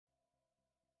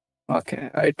Okay,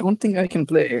 I don't think I can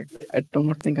play. I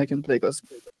don't think I can play because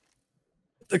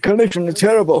the connection is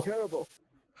terrible.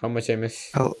 How much I miss?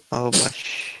 How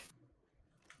much?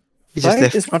 He just Site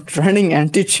left. is not running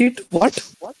anti-cheat.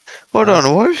 What? Hold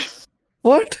on, what?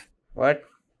 What? What?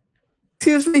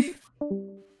 Excuse me.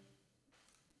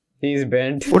 He's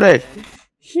banned. What I?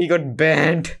 He got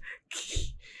banned.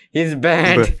 He's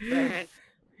banned.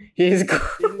 He's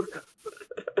gone.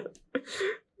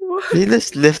 He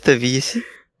just left the VC.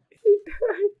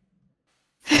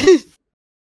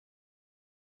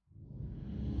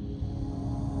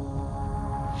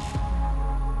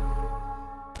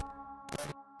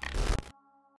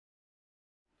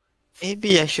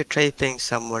 Maybe I should try playing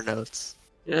someone else.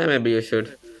 Yeah, maybe you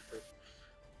should.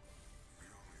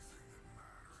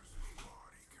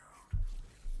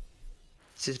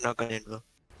 This is not gonna end well.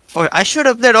 Oh, I should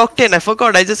have played Octane. I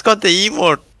forgot. I just got the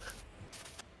emote.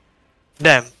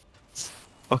 Damn.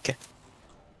 Okay.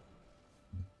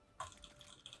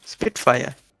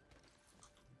 Spitfire.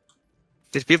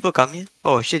 Did people come here?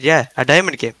 Oh shit, yeah. A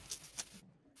diamond came.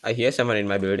 I hear someone in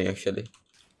my building actually.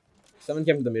 Someone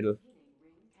came to the middle.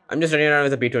 I'm just running around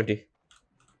with a P20.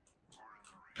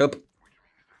 Help.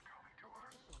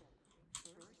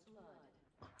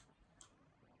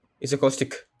 It's a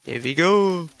caustic. Here we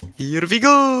go. Here we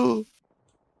go.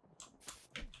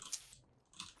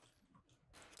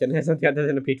 Can I have something other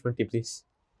than a P20, please?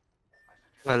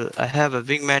 Well, I have a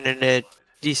wingman and a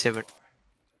G7.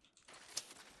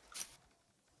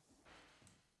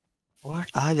 What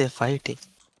are they fighting?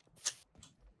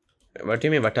 What do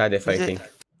you mean, what are they fighting?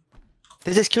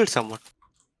 They just killed someone.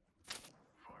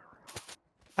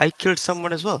 I killed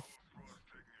someone as well.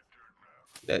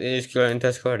 They just killed an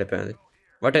entire squad apparently.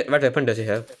 What weapon does he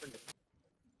have?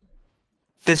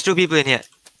 There's 2 people in here.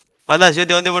 Malas, you're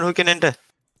the only one who can enter.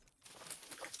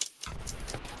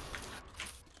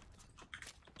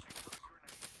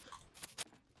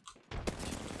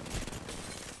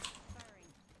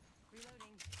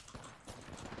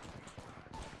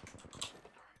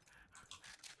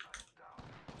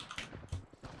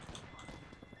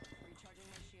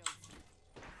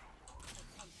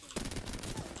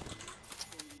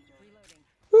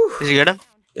 Did you get him?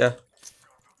 Yeah.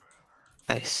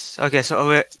 Nice. Okay,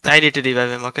 so I need to revive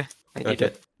him, okay? I need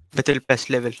Okay. a battle pass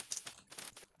level.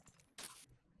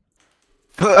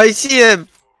 Oh, I see him!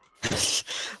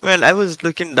 Well, I was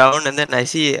looking down and then I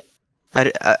see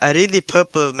a really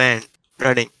purple man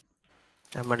running.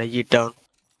 I'm gonna yeet down.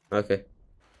 Okay.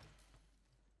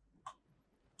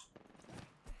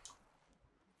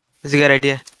 That's a good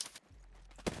idea.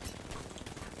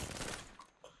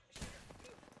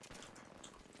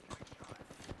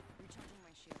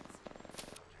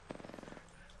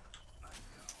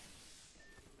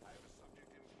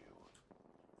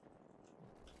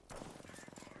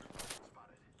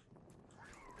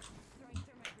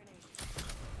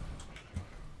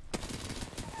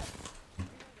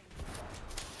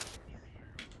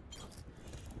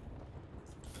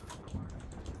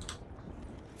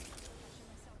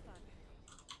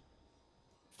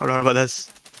 Hold on about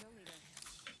this.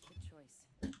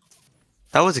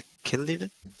 That was a kill leader?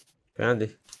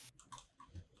 Apparently.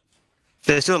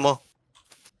 There's still more.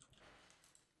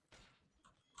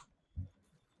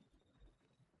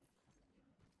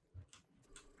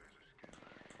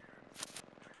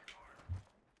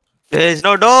 There is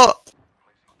no door!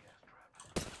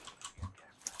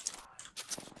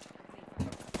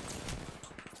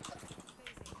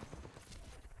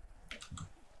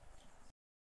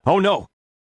 Oh no!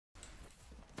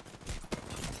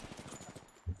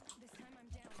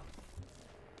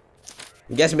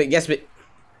 Guess me.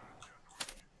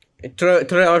 Throw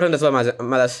it out on the floor,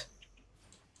 Malas.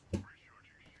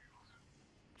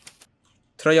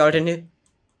 Throw your ult in here.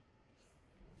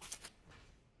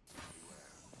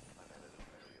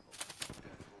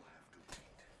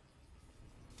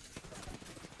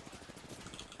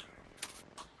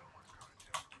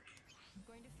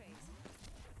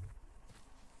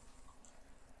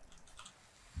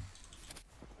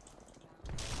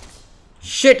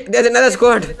 Shit, there's another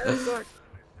squad.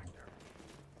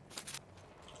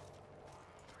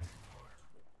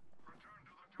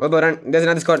 Bobo, run. There's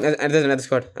another squad. There's another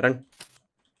squad. Run.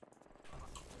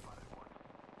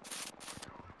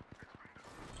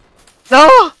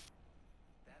 No!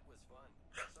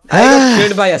 I got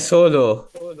killed by a solo.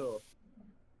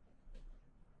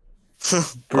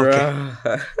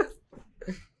 Bruh.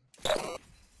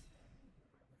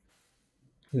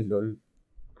 Lol.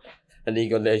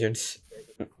 League of Legends.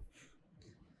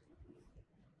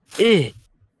 Eh!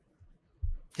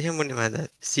 Deixa eu mandar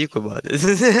 5 balas.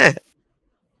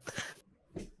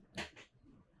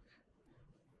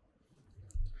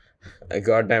 A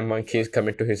goddamn monkey is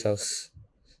coming to his house.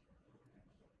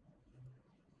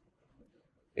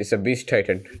 It's a beast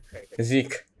titan.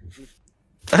 Zeke.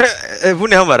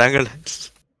 Punya baranggal.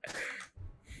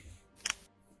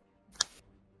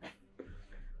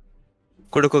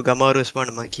 Kodoko Gamaru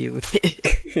spawned monkey.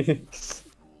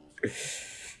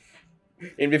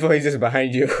 In before he's just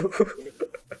behind you.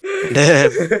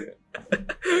 Damn.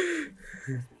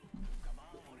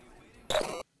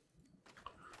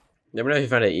 Let me know if you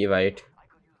found an Evite.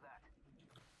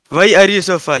 Why are you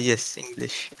so far? Yes,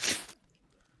 English.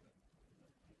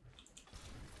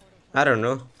 I don't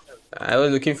know. I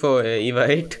was looking for an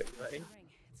Evite.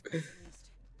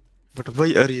 But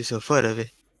why are you so far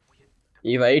away?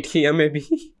 Evite here maybe.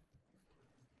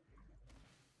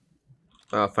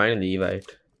 Oh, finally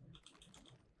Evite.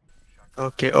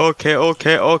 Okay.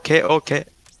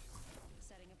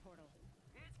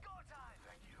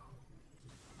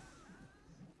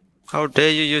 How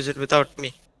dare you use it without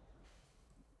me?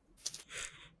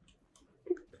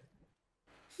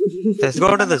 Let's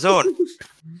go to the zone.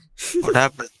 What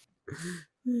happened?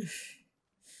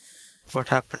 What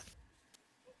happened?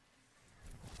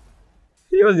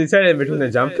 He was decided between the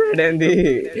jump pad and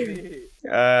the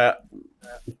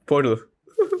portal.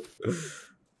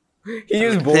 He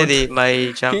used both. Really,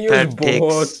 my jump He pad used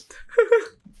both.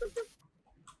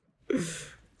 takes.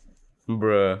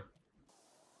 Bruh.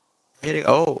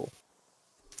 Oh.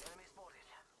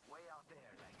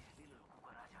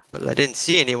 Well, I didn't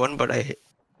see anyone, but I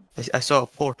saw a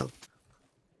portal.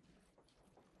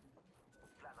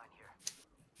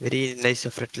 Very nice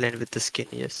of red line with the skin,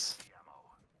 yes.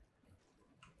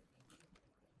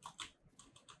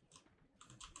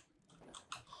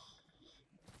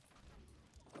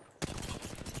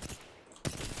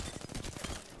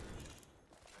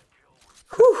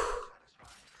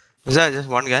 Was that just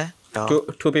one guy? No.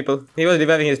 Two people. He was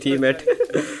reviving his teammate.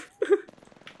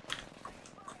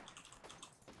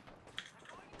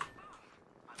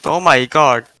 Oh my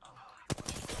god.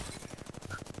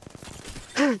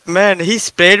 Man, he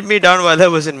sprayed me down while I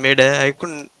was in mid-air.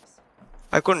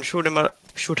 I couldn't shoot him or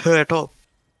shoot her at all.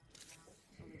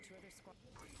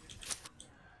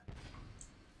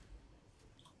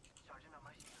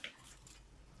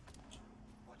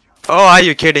 Oh, are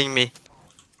you kidding me?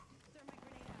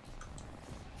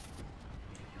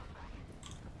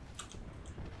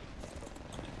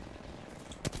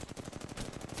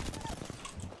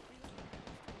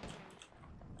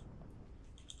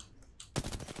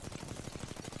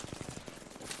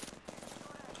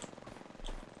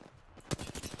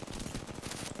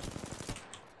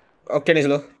 Okay, he's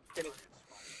low.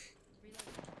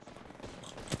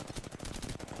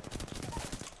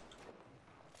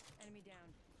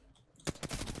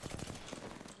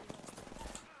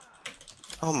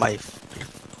 Oh my.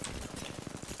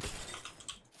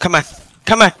 Come on.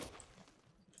 Come on.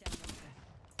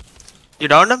 You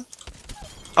downed him?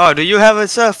 Oh, do you have a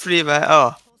surf revive?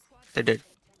 Oh, they did.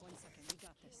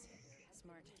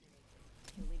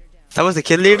 That was the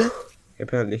kill leader?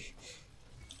 Apparently.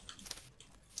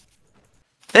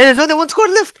 Hey, there's only one squad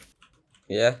left.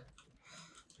 Yeah.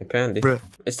 Apparently. Bruh.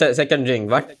 It's the second ring.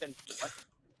 What?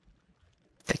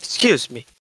 Excuse me.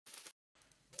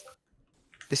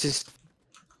 This is...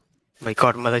 My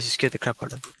god, mother, you scared the crap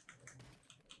out of me.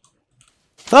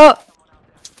 Ah!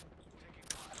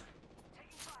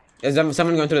 Is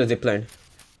someone going through the zip line?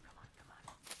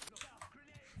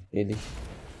 Really?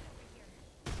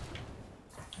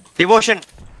 Devotion!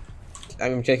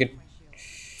 I'm checking.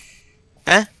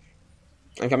 Eh?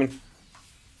 I'm coming.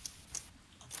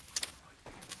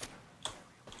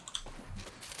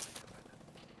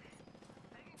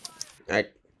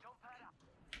 Alright.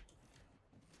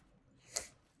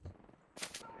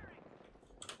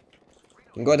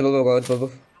 Go to Bobo, go to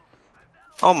Bobo.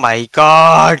 Oh my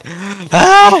god!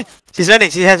 Ah! She's running,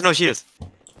 she has no shields.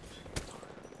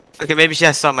 Okay, maybe she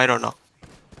has some, I don't know.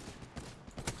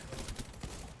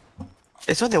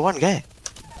 It's only one guy.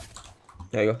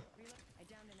 There you go.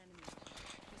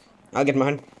 I'll get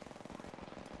mine.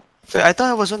 So I thought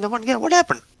I was only one guy. What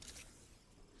happened?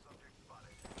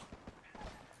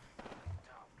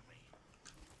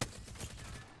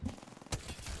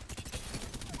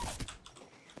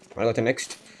 I'll go to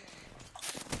next.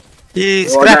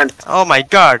 He's cracked. Oh my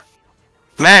god.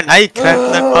 Man, I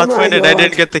cracked that Pathfinder and I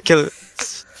didn't get the kill.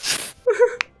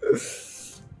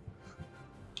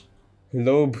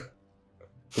 Lobe.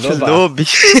 Lobe.